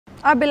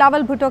अब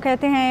बिलावल भुट्टो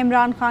कहते हैं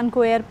इमरान खान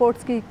को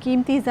एयरपोर्ट्स की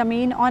कीमती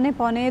ज़मीन औने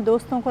पौने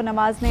दोस्तों को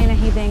नवाजने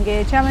नहीं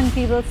देंगे। Chairman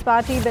peoples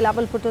party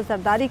Bilawal Bhutto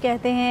सरदारी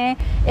कहते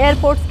हैं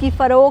एयरपोर्ट्स की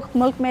फ़रोख्त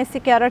मुल्क में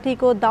सिक्योरिटी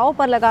को दाव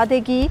पर लगा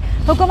देगी।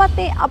 हुकूमत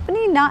ने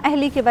अपनी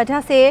नाअहली की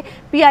वजह से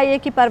PIA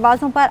की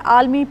परवाज़ों पर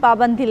आलमी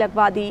पाबंदी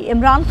लगवा दी।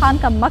 इमरान खान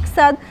का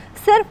मकसद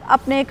सिर्फ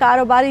अपने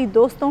कारोबारी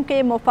दोस्तों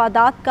के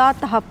मुफादात का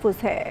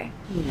तहफ़्फ़ुज़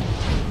है।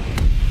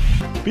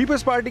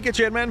 पीपल्स पार्टी के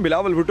चेयरमैन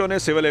बिलावल भुट्टो ने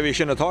सिविल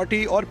एविएशन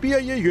अथॉरिटी और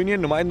PIA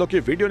यूनियन नुमाइंदों के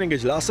वीडियो लिंक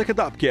इजलास से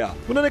खिताब किया।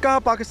 उन्होंने कहा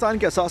पाकिस्तान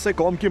के असासे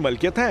कौम की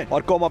मलकियत है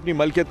और कौम अपनी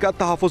मलकियत का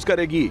तहफ़्फ़ुज़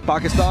करेगी।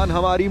 पाकिस्तान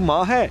हमारी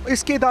माँ है,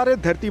 इसके इदारे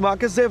धरती माँ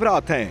के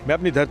जेवरात हैं। मैं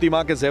अपनी धरती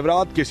माँ के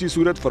जेवरात किसी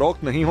सूरत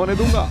फरोख्त नहीं होने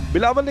दूंगा।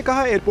 बिलावल ने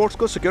कहा एयरपोर्ट्स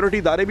को सिक्योरिटी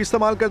इदारे भी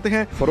इस्तेमाल करते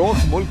हैं,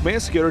 फरोख्त मुल्क में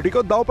सिक्योरिटी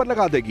को दाव पर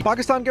लगा देगी।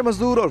 पाकिस्तान के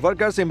मजदूर और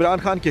वर्कर्स इमरान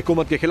खान की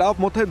हुकूमत के खिलाफ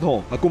मुत्तहिद हों।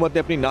 हुकूमत ने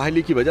अपनी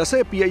नाअहली की वजह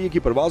से PIA की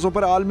परवाजों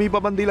पर आलमी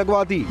पाबंदी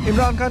लगवा दी।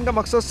 इमरान खान का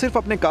मकसद सिर्फ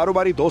अपने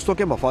कारोबारी दोस्तों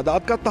के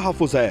मफादात का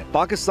तहफ़्फ़ुज़ है।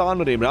 पाकिस्तान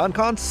और इमरान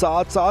खान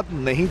साथ साथ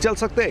नहीं चल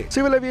सकते।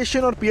 सिविल एविएशन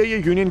और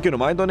PIA यूनियन के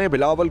नुमाइंदों ने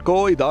बिलावल को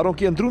इदारों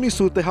की अंदरूनी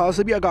सूरत-ए-हाल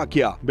से भी आगाह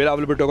किया।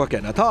 बिलावल भुट्टो का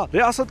कहना था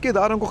रियासत के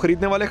इदारों को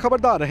खरीदने वाले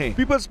खबरदार रहें।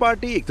 पीपल्स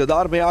पार्टी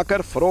इक़्तिदार में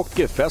आकर फरोख्त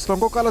के फैसलों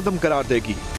को कालादम करार देगी।